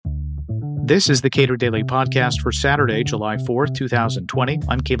This is the Cato Daily Podcast for Saturday, July 4th, 2020.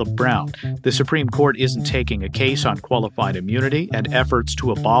 I'm Caleb Brown. The Supreme Court isn't taking a case on qualified immunity, and efforts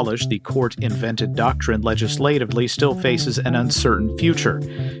to abolish the court-invented doctrine legislatively still faces an uncertain future.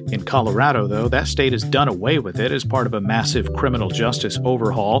 In Colorado, though, that state has done away with it as part of a massive criminal justice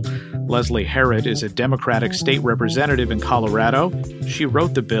overhaul. Leslie Herod is a Democratic state representative in Colorado. She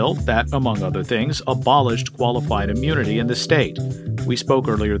wrote the bill that, among other things, abolished qualified immunity in the state. We spoke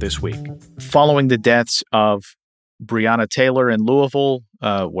earlier this week. Following the deaths of Breonna Taylor in Louisville,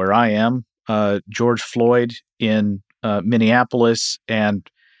 where I am, George Floyd in Minneapolis, and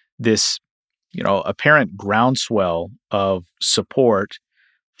this, apparent groundswell of support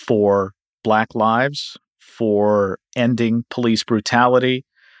for Black lives, for ending police brutality,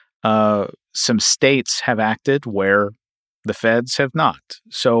 some states have acted where the feds have not.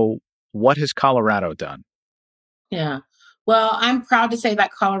 So what has Colorado done? Yeah. Well, I'm proud to say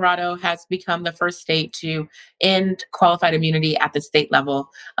that Colorado has become the first state to end qualified immunity at the state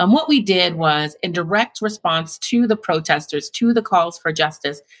level. What we did was, in direct response to the protesters, to the calls for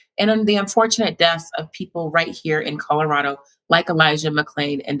justice, and on the unfortunate deaths of people right here in Colorado, like Elijah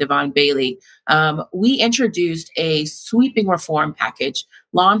McClain and Devon Bailey, we introduced a sweeping reform package,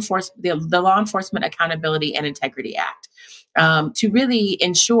 the Law Enforcement Accountability and Integrity Act, to really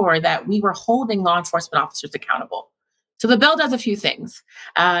ensure that we were holding law enforcement officers accountable. So the bill does a few things.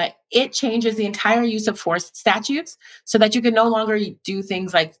 It changes the entire use of force statutes so that you can no longer do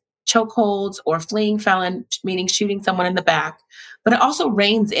things like chokeholds or fleeing felon, meaning shooting someone in the back. But it also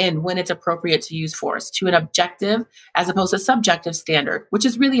reins in when it's appropriate to use force to an objective as opposed to subjective standard, which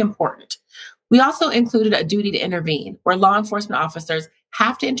is really important. We also included a duty to intervene, where law enforcement officers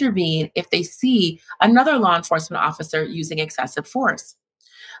have to intervene if they see another law enforcement officer using excessive force.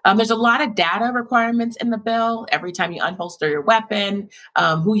 There's a lot of data requirements in the bill. Every time you unholster your weapon,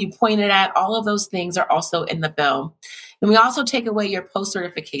 who you point it at, all of those things are also in the bill. And we also take away your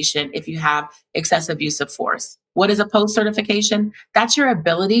post-certification if you have excessive use of force. What is a post-certification? That's your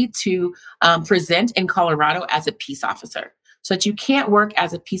ability to present in Colorado as a peace officer, so that you can't work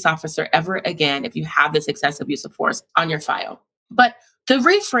as a peace officer ever again if you have this excessive use of force on your file. But the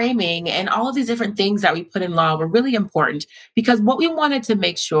reframing and all of these different things that we put in law were really important because what we wanted to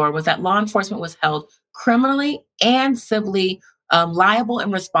make sure was that law enforcement was held criminally and civilly liable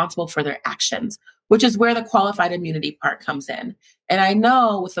and responsible for their actions, which is where the qualified immunity part comes in. And I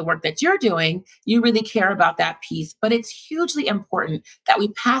know with the work that you're doing, you really care about that piece, but it's hugely important that we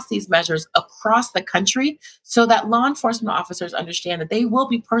pass these measures across the country so that law enforcement officers understand that they will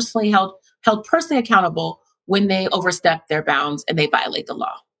be held personally accountable when they overstep their bounds and they violate the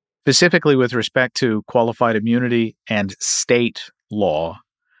law. Specifically with respect to qualified immunity and state law,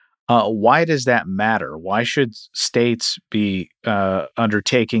 why does that matter? Why should states be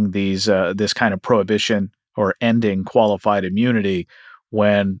undertaking this kind of prohibition or ending qualified immunity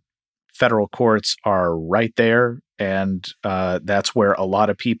when federal courts are right there and that's where a lot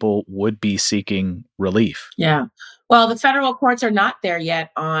of people would be seeking relief? Yeah. Well, the federal courts are not there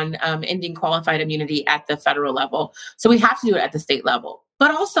yet on ending qualified immunity at the federal level. So we have to do it at the state level.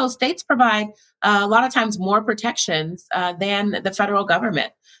 But also states provide a lot of times more protections than the federal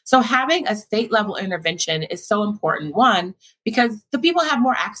government. So having a state level intervention is so important. One, because the people have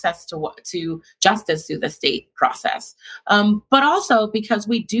more access to justice through the state process. But also because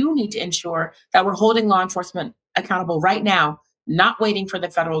we do need to ensure that we're holding law enforcement accountable right now, not waiting for the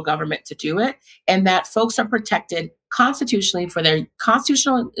federal government to do it, and that folks are protected constitutionally for their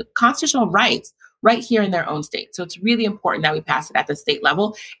constitutional rights right here in their own state. So it's really important that we pass it at the state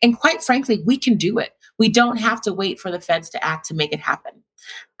level. And quite frankly, we can do it. We don't have to wait for the feds to act to make it happen.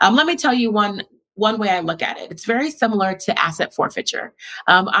 Let me tell you one way I look at it. It's very similar to asset forfeiture.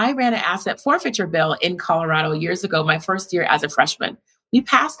 I ran an asset forfeiture bill in Colorado years ago, my first year as a freshman. We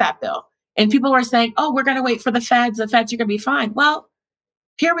passed that bill. And people were saying, oh, we're going to wait for the feds. The feds are going to be fine. Well,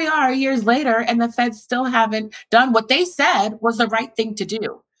 here we are years later, and the feds still haven't done what they said was the right thing to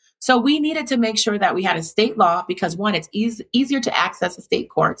do. So we needed to make sure that we had a state law because, one, it's easier to access the state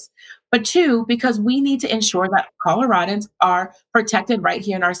courts. But two, because we need to ensure that Coloradans are protected right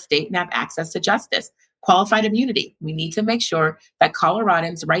here in our state and have access to justice. Qualified immunity. We need to make sure that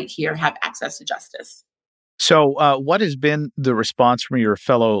Coloradans right here have access to justice. So what has been the response from your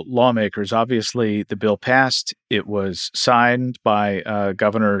fellow lawmakers? Obviously, the bill passed. It was signed by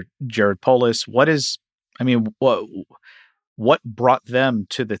Governor Jared Polis. What brought them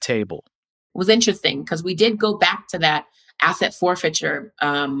to the table? It was interesting because we did go back to that asset forfeiture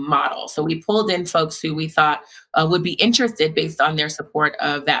model. So we pulled in folks who we thought would be interested based on their support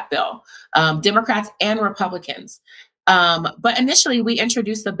of that bill, Democrats and Republicans. But initially, we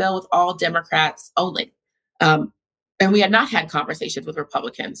introduced the bill with all Democrats only. Um, and we had not had conversations with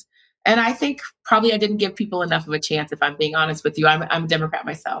Republicans. And I think probably I didn't give people enough of a chance, if I'm being honest with you. I'm a Democrat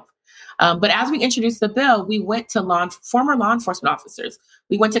myself. But as we introduced the bill, we went to former law enforcement officers.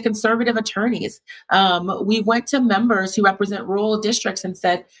 We went to conservative attorneys. We went to members who represent rural districts and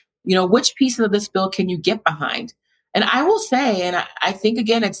said, which pieces of this bill can you get behind? And I will say, and I think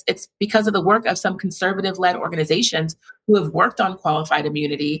again, it's because of the work of some conservative-led organizations who have worked on qualified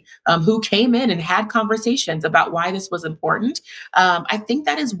immunity, who came in and had conversations about why this was important. I think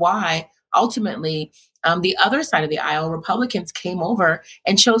that is why ultimately the other side of the aisle, Republicans, came over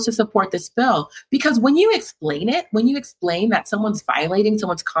and chose to support this bill. Because when you explain it, when you explain that someone's violating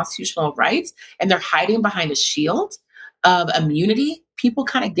someone's constitutional rights and they're hiding behind a shield of immunity, people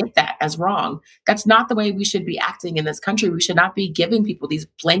kind of get that as wrong. That's not the way we should be acting in this country. We should not be giving people this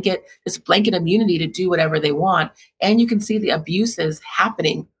blanket immunity to do whatever they want. And you can see the abuses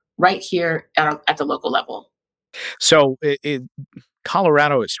happening right here at the local level. So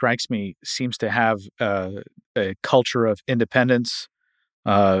Colorado, it strikes me, seems to have a culture of independence.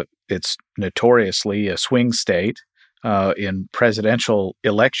 It's notoriously a swing state in presidential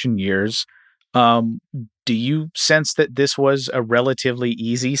election years. Do you sense that this was a relatively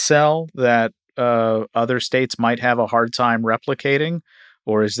easy sell that other states might have a hard time replicating?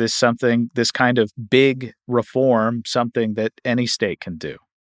 Or is this kind of big reform, something that any state can do?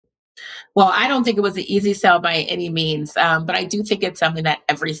 Well, I don't think it was an easy sell by any means, but I do think it's something that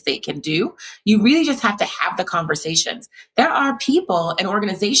every state can do. You really just have to have the conversations. There are people and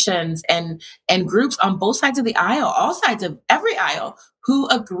organizations and groups on both sides of the aisle, all sides of every aisle, who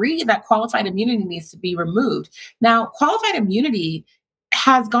agree that qualified immunity needs to be removed. Now, qualified immunity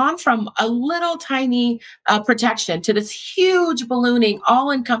has gone from a little tiny protection to this huge ballooning,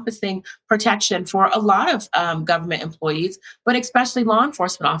 all encompassing protection for a lot of government employees, but especially law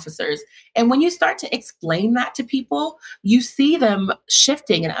enforcement officers. And when you start to explain that to people, you see them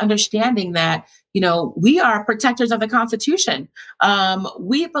shifting and understanding that, we are protectors of the Constitution.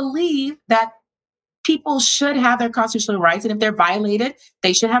 We believe that people should have their constitutional rights, and if they're violated,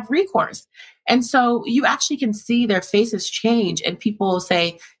 they should have recourse. And so you actually can see their faces change, and people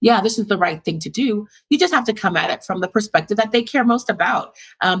say, yeah, this is the right thing to do. You just have to come at it from the perspective that they care most about.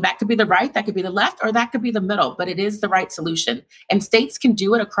 That could be the right, that could be the left, or that could be the middle, but it is the right solution. And states can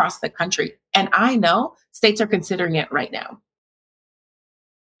do it across the country. And I know states are considering it right now.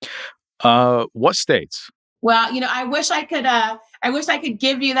 What states? Well, I wish I could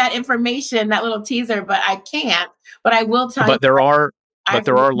give you that information, that little teaser, but I can't. But I will tell you. But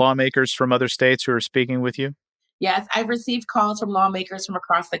there are lawmakers from other states who are speaking with you? Yes, I've received calls from lawmakers from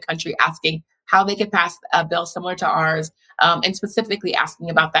across the country asking how they could pass a bill similar to ours, and specifically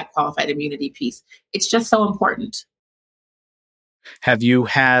asking about that qualified immunity piece. It's just so important. Have you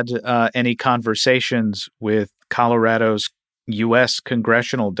had any conversations with Colorado's U.S.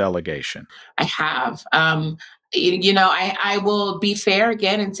 congressional delegation? I have. I will be fair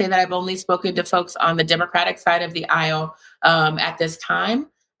again and say that I've only spoken to folks on the Democratic side of the aisle at this time.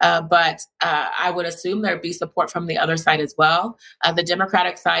 But I would assume there'd be support from the other side as well. The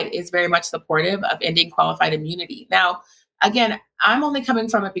Democratic side is very much supportive of ending qualified immunity. Now, again, I'm only coming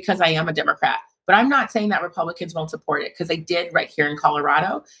from it because I am a Democrat. But I'm not saying that Republicans won't support it, because they did right here in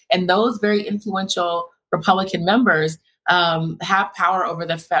Colorado. And those very influential Republican members have power over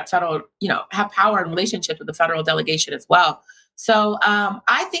the federal, have power in relationships with the federal delegation as well. So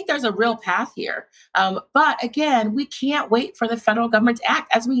I think there's a real path here. But again, we can't wait for the federal government to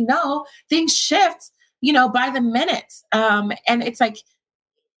act. As we know, things shift, by the minute. And it's like,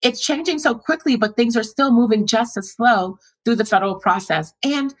 it's changing so quickly, but things are still moving just as slow through the federal process.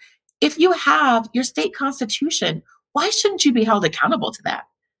 And if you have your state constitution, why shouldn't you be held accountable to that?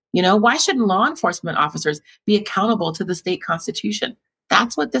 Why shouldn't law enforcement officers be accountable to the state constitution?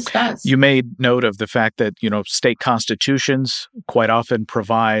 That's what this does. You made note of the fact that, state constitutions quite often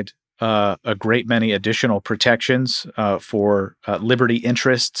provide a great many additional protections for liberty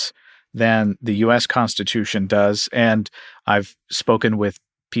interests than the U.S. Constitution does. And I've spoken with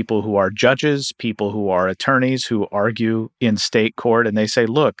people who are judges, people who are attorneys who argue in state court, and they say,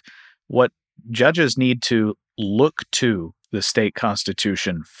 look, what judges need to look to the state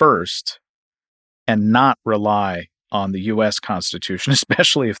constitution first and not rely on the U.S. Constitution,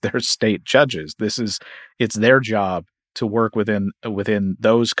 especially if they're state judges. It's their job to work within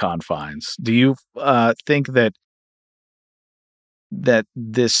those confines. Do you think that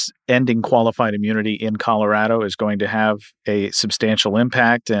this ending qualified immunity in Colorado is going to have a substantial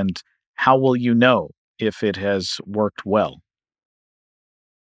impact, and how will you know if it has worked well?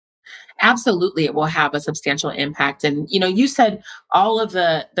 Absolutely, it will have a substantial impact. And, you said all of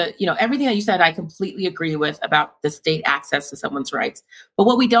everything that you said, I completely agree with about the state access to someone's rights. But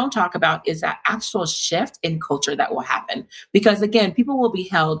what we don't talk about is that actual shift in culture that will happen. Because again, people will be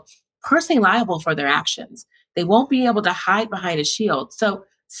held personally liable for their actions. They won't be able to hide behind a shield. So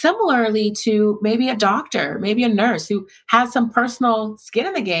similarly to maybe a doctor, maybe a nurse who has some personal skin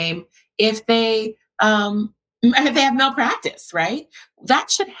in the game, if they, if they have malpractice, right?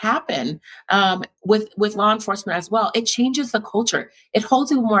 That should happen with law enforcement as well. It changes the culture. It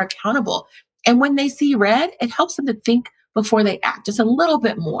holds people more accountable. And when they see red, it helps them to think before they act just a little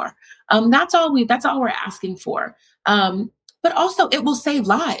bit more. That's all we're asking for. But also it will save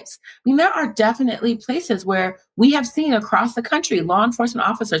lives. I mean, there are definitely places where we have seen across the country law enforcement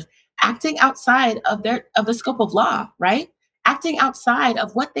officers acting outside of the scope of law, right? Acting outside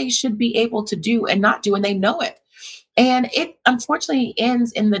of what they should be able to do and not do, and they know it. And it unfortunately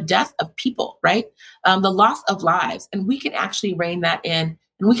ends in the death of people, right? The loss of lives. And we can actually rein that in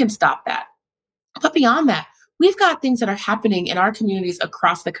and we can stop that. But beyond that, we've got things that are happening in our communities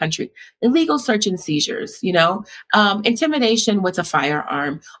across the country. Illegal search and seizures, intimidation with a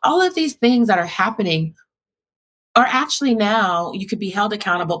firearm. All of these things that are happening are actually now you could be held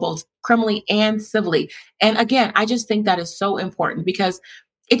accountable both criminally and civilly. And again, I just think that is so important because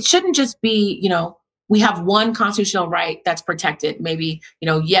it shouldn't just be, we have one constitutional right that's protected. Maybe,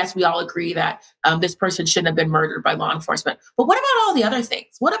 yes, we all agree that this person shouldn't have been murdered by law enforcement. But what about all the other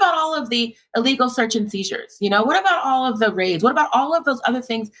things? What about all of the illegal search and seizures? What about all of the raids? What about all of those other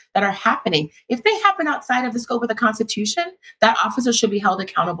things that are happening? If they happen outside of the scope of the Constitution, that officer should be held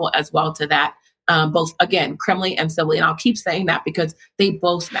accountable as well to that. Both, again, criminally and civilly. And I'll keep saying that because they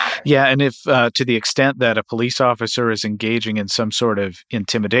both matter. Yeah. And if to the extent that a police officer is engaging in some sort of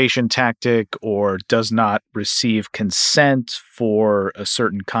intimidation tactic or does not receive consent for a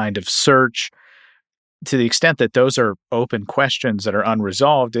certain kind of search, to the extent that those are open questions that are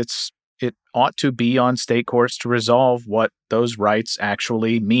unresolved, it ought to be on state courts to resolve what those rights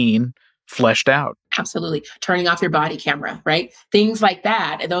actually mean fleshed out. Absolutely. Turning off your body camera, right? Things like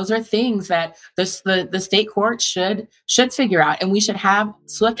that. Those are things that the state court should figure out, and we should have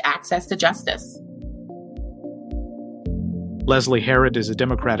swift access to justice. Leslie Herod is a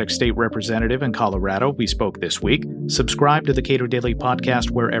Democratic state representative in Colorado. We spoke this week. Subscribe to the Cato Daily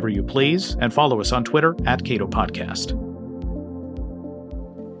Podcast wherever you please, and follow us on Twitter @Cato Podcast.